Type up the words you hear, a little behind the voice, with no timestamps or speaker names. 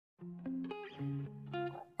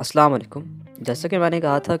अस्सलाम वालेकुम। जैसा कि मैंने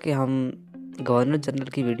कहा था कि हम गवर्नर जनरल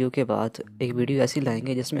की वीडियो के बाद एक वीडियो ऐसी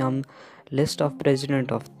लाएंगे जिसमें हम list of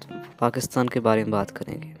president of Pakistan के बारे में बात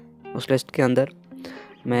करेंगे। उस लिस्ट के अंदर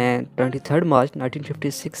मैं 23 मार्च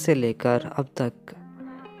 1956 से लेकर अब तक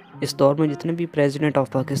इस दौर में जितने भी प्रेसिडेंट ऑफ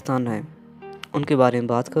पाकिस्तान हैं उनके बारे में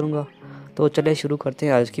बात करूँगा। तो चलिए शुरू करते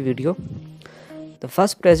हैं आज की video. The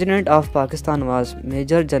first president of Pakistan was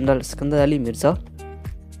major general Iskander Ali Mirza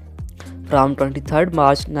from 23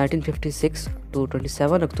 March 1956 to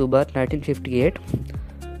 27 October 1958।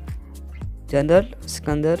 General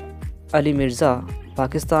Iskander Ali Mirza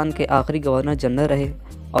Pakistan के आखिरी गवर्नर जनरल रहे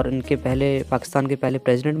और इनके पहले पाकिस्तान के पहले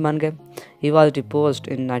प्रेसिडेंट बन गए। He was deposed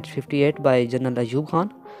in 1958 bye general Ayub Khan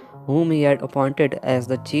whom he had appointed as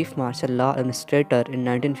the chief martial law administrator in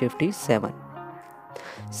 1957।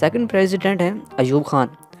 Second president हैं Ayub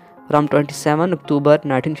Khan from 27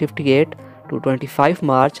 October 1958 to 25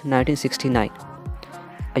 मार्च 1969।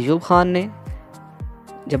 अयूब खान ने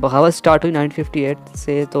जब बगावत स्टार्ट हुई 1958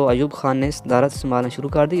 से तो अयूब खान ने सदारत संभालना शुरू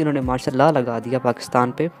कर दी। इन्होंने मार्शल लॉ लगा दिया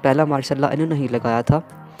पाकिस्तान पे। पहला मार्शल लॉ इन्होंने ही लगाया था।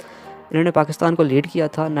 इन्होंने पाकिस्तान को लीड किया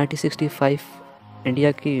था 1965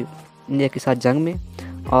 इंडिया के साथ जंग में,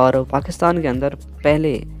 और पाकिस्तान के अंदर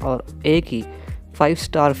पहले और एक ही 5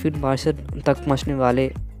 स्टार फील्ड मार्शल तक पहुँचने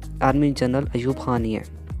वाले आर्मी जनरल अयूब खान ही हैं।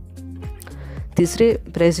 तीसरे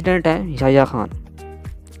प्रेसिडेंट हैं याह्या खान।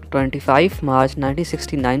 25 मार्च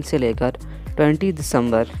 1969 से लेकर 20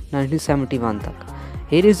 दिसंबर 1971 तक।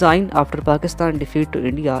 ही resign after Pakistan defeat to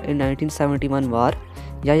India in 1971 war.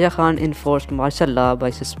 Yahya Khan enforced martial law by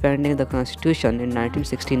suspending the constitution in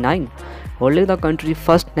 1969, holding the country's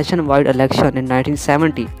first nationwide election in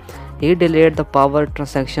 1970. He delayed the power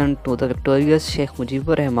transition to the victorious Sheikh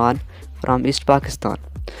Mujibur Rahman from East Pakistan,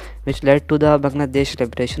 which led to the Bangladesh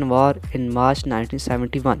Liberation War in March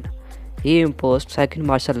 1971. He imposed second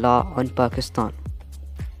martial law on Pakistan.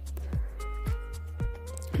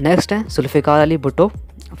 Next है Zulfikar Ali Bhutto.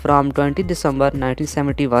 From 20 दिसंबर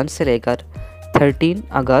 1971 से लेकर 13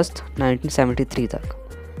 अगस्त 1973 तक।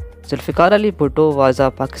 Zulfikar Ali Bhutto was a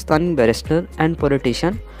Pakistani barrister and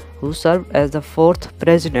politician who served as the 4th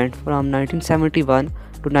president from 1971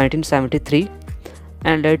 to 1973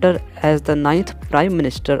 and later as the 9th Prime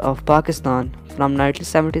Minister of Pakistan from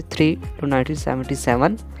 1973 to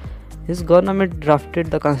 1977. His government drafted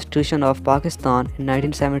the Constitution of Pakistan in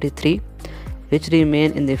 1973, which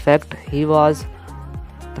remained in effect. He was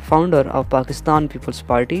the founder of Pakistan People's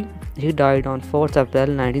Party. He died on 4th April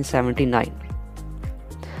 1979.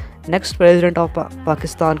 Next president of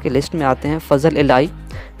Pakistan के list में आते हैं फजल इलाही।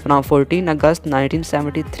 From 14 August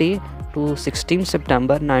 1973 to 16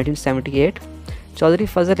 September 1978. Chaudhry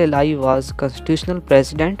Fazal Elahi was constitutional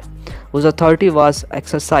president whose authority was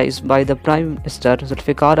exercised by the Prime Minister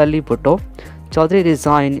Zulfikar Ali Bhutto. Chaudhry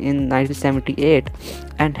resigned in 1978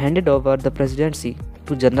 and handed over the presidency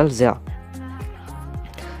to General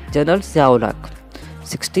Zia-ul-Haq.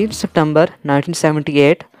 16 September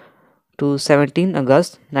 1978 to 17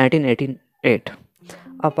 August 1988.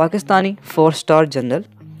 A Pakistani 4-star general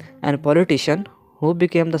and politician who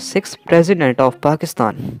became the 6th president of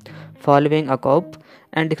Pakistan following a coup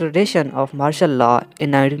and declaration of martial law in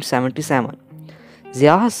 1977.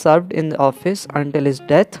 Zia served in the office until his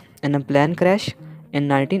death in a plane crash in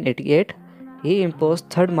 1988. He imposed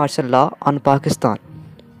third martial law on Pakistan.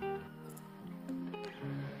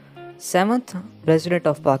 7th president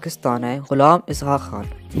of Pakistan है गुलाम इशाक खान।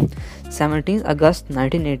 17 अगस्त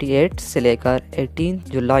 1988 से लेकर 18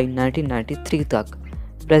 जुलाई 1993 तक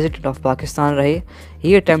president of Pakistan रहे।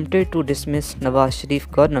 He attempted to dismiss Nawaz Sharif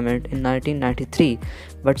government in 1993,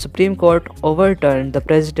 but Supreme Court overturned the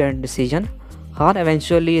president's decision. Khan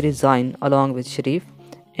eventually resigned along with Sharif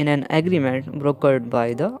in an agreement brokered by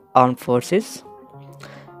the armed forces.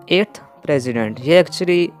 8th president ये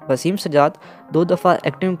actually Wasim Sajjad 2 दफ़ा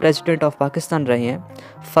acting president of Pakistan रहे हैं।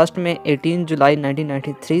 First में 18 जुलाई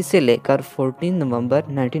 1993 से लेकर 14 नवंबर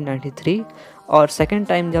 1993, और second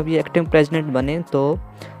time जब ये एक्टिंग प्रेसिडेंट बने तो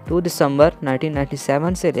 2 दिसंबर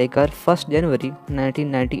 1997 से लेकर 1 जनवरी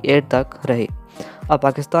 1998 तक रहे। अ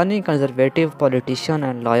Pakistani conservative politician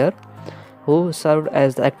and lawyer who served as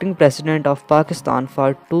the acting president of Pakistan for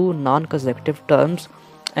 2 non-consecutive terms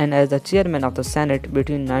and as the chairman of the Senate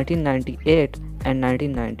between 1998 and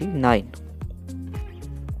 1999.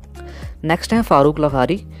 Next है Farooq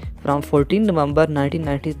लेघारी। From 14 November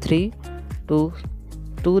 1993 to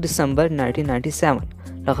 2 December 1997.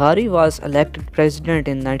 Leghari was elected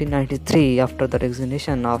president in 1993 after the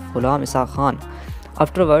resignation of Ghulam Khan.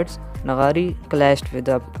 Afterwards, Leghari clashed with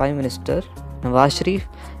the Prime Minister Nawaz Sharif,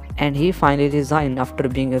 and he finally resigned after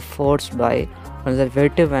being forced by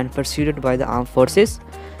conservative and pursued by the armed forces.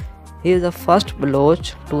 He is the first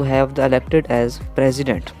Baloch to have the elected as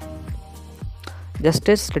president.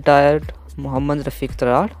 Justice retired Mohammad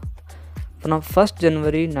RafiqTarar from 1st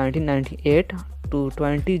January 1998 to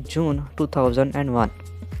 20 June 2001.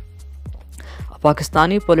 A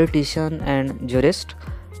Pakistani politician and jurist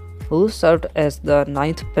who served as the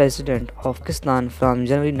 9th president of Pakistan from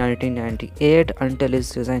January 1998 until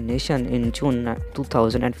his resignation in June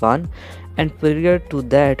 2001, and prior to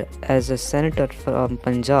that as a senator from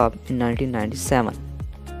Punjab in 1997.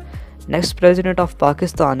 Next president of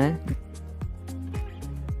Pakistan है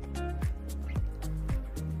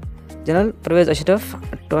general Parvez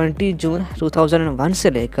Ashraf 20 जून 2001 से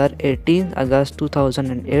लेकर 18 अगस्त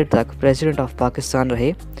 2008 तक president of Pakistan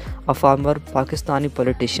रहे. A former Pakistani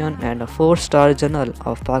politician and a 4-star general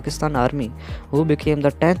of Pakistan Army who became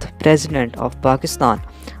the 10th president of Pakistan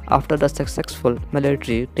after the successful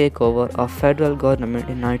military takeover of federal government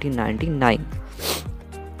in 1999.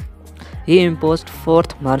 He imposed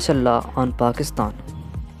 4th martial law on Pakistan.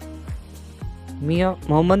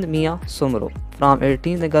 Mohammad Mia Sumro from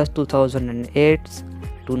 18 August 2008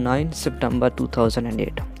 to 9 September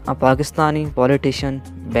 2008, a Pakistani politician,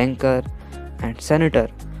 banker and senator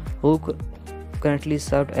who currently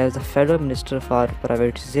served as the Federal Minister for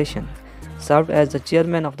Privatization, served as the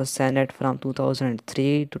Chairman of the Senate from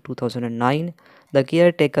 2003 to 2009, the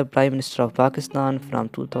caretaker Prime Minister of Pakistan from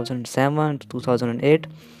 2007 to 2008,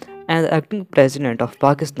 and the acting President of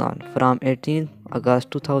Pakistan from 18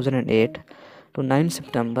 August 2008 to 9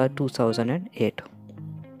 September 2008.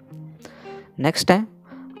 Next time,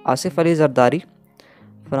 Asif Ali Zardari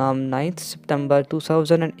from 9th September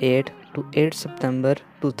 2008 to 8 September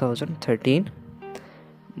 2013.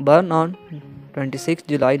 Born on 26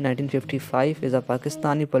 July 1955, is a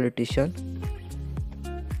Pakistani politician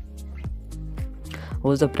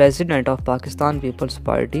who is the president of Pakistan People's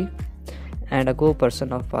Party and a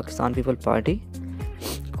co-person of Pakistan People's Party,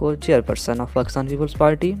 co-chairperson of Pakistan People's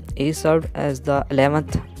Party. He served as the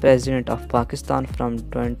 11th president of Pakistan from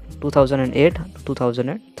 2008 to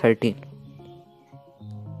 2013.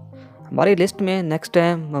 हमारी list में next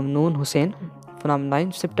है Mamnoon Hussain from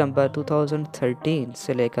 9 सितंबर 2013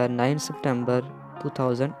 से लेकर 9 सितंबर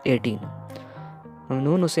 2018.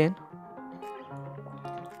 ममनून हुसैन,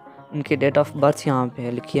 उनकी date of birth यहाँ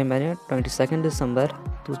पे लिखी है मैंने 22 दिसंबर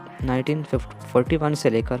 1941 से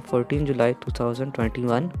लेकर 14 जुलाई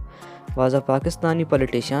 2021. was a Pakistani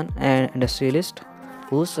politician and industrialist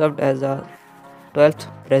who served as the 12th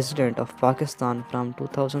president of Pakistan from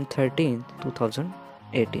 2013 to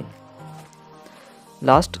 2018.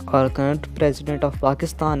 Last और करंट प्रेसिडेंट ऑफ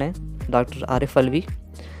पाकिस्तान है डॉक्टर आरिफ अलवी.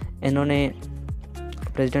 इन्होंने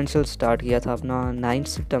प्रेसिडेंशियल स्टार्ट किया था अपना 9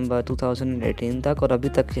 सितंबर 2018 तक और अभी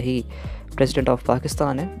तक यही प्रेसिडेंट ऑफ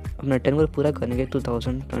पाकिस्तान है. अपना टेन्योर पूरा करेंगे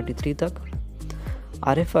 2023 तक.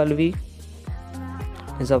 Arif Alvi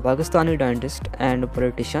is a Pakistani dentist and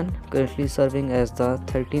politician currently serving as the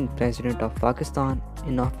 13th president of Pakistan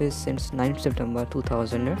in office since 9 September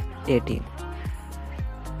 2018.